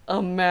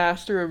 a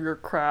master of your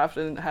craft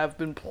and have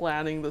been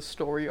planning the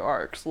story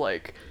arcs,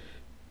 like,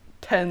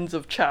 tens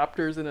of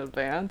chapters in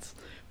advance,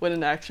 when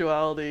in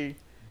actuality,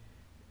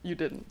 you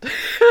didn't.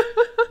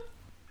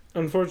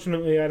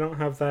 Unfortunately, I don't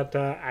have that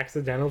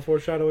accidental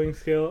foreshadowing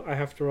skill. I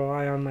have to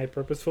rely on my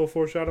purposeful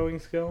foreshadowing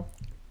skill.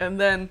 And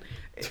then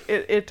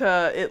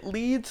it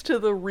leads to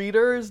the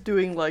readers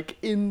doing, like,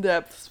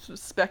 in-depth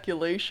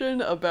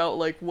speculation about,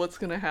 like, what's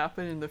going to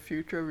happen in the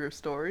future of your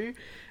story.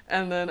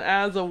 And then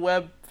as a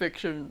web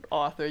fiction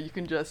author, you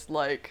can just,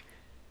 like,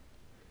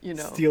 you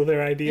know, Steal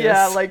their ideas.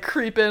 yeah, like,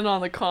 creep in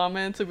on the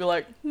comments and be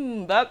like,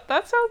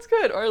 that sounds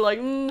good. Or, like,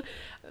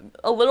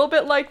 a little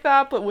bit like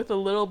that, but with a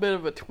little bit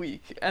of a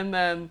tweak. And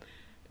then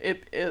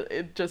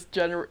it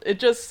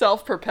just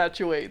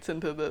self-perpetuates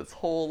into this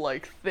whole,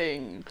 like,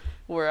 thing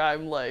where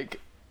I'm, like,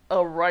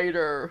 a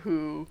writer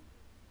who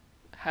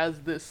has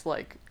this,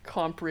 like,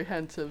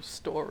 comprehensive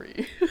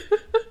story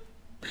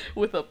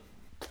with a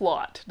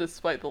plot,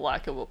 despite the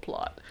lack of a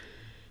plot.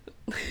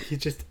 You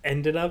just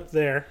ended up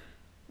there.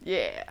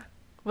 Yeah.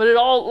 But it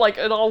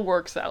all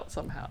works out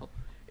somehow.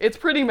 It's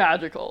pretty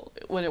magical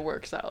when it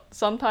works out.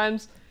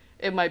 Sometimes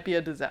it might be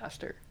a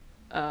disaster.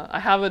 I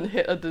haven't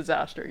hit a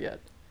disaster yet.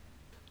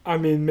 I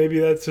mean, maybe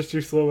that's just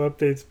your slow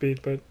update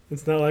speed, but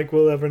it's not like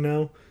we'll ever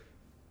know.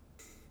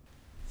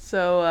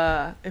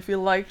 So if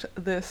you liked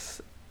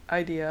this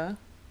idea,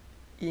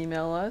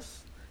 email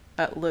us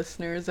at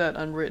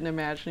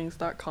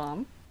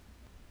listeners@unwrittenimaginings.com.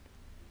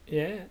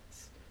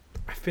 Yes.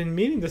 I've been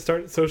meaning to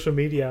start social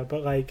media,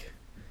 but like,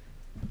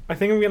 I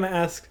think I'm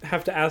gonna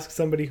have to ask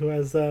somebody who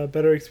has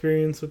better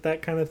experience with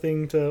that kind of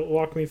thing to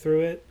walk me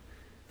through it.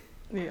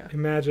 Yeah.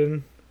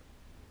 Imagine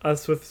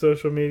us with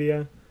social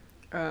media.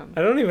 I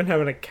don't even have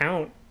an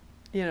account.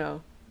 You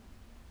know,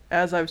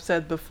 as I've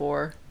said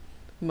before,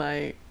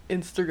 my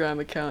Instagram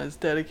account is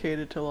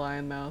dedicated to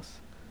Lion Mouse,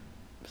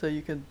 so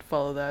you can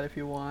follow that if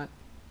you want.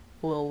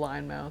 Lil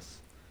Lion Mouse.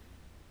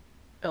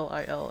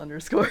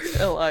 LIL_LIONMOUSE.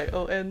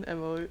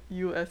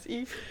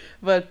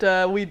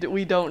 But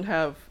we don't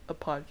have a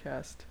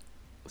podcast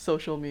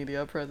social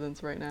media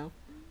presence right now.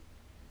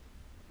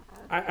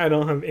 I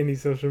don't have any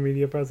social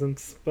media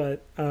presence,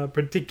 but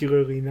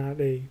particularly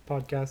not a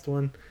podcast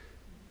one.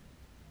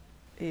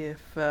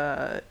 If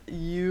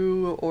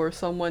you or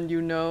someone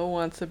you know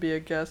wants to be a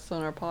guest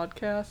on our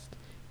podcast,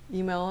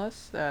 email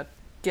us at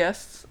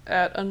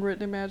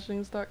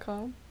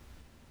guests@unwrittenimaginings.com.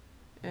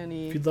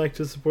 If you'd like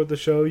to support the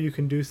show, you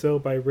can do so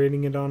by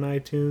rating it on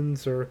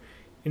iTunes or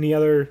any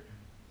other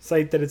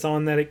site that it's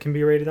on that it can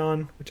be rated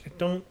on, which I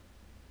don't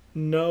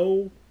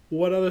know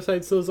what other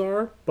sites those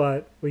are,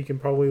 but we can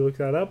probably look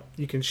that up.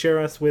 You can share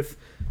us with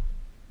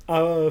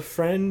a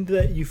friend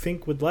that you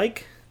think would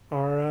like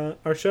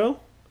our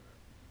show.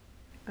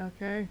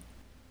 Okay.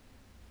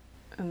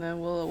 And then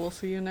we'll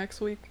see you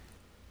next week.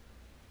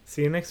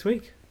 See you next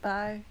week.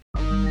 Bye.